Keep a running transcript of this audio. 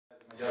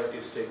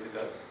majority stake with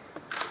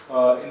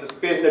us. In the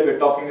space that we're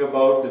talking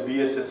about, the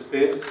BSS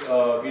space,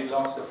 we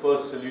launched the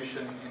first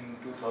solution in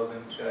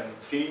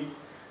 2003,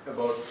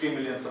 about 3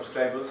 million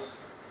subscribers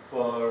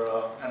for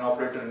an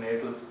operator in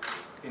Airtel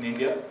in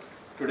India.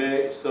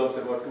 Today it serves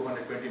about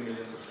 220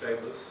 million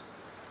subscribers.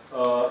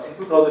 In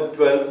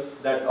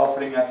 2012, that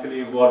offering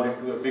actually evolved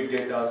into a big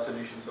data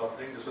solutions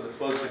offering. This was the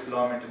first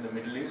deployment in the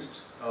Middle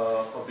East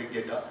for big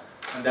data,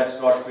 and that's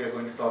what we are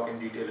going to talk in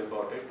detail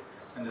about it.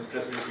 And this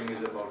press briefing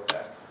is about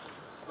that.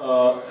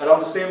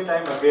 Around the same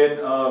time, again,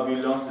 we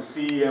launched the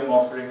CEM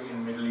offering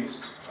in Middle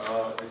East,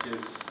 which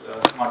is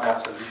Smart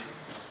App Solution.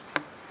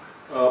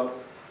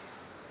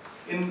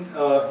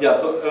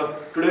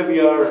 Today we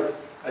are,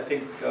 I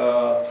think,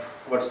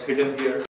 what's hidden here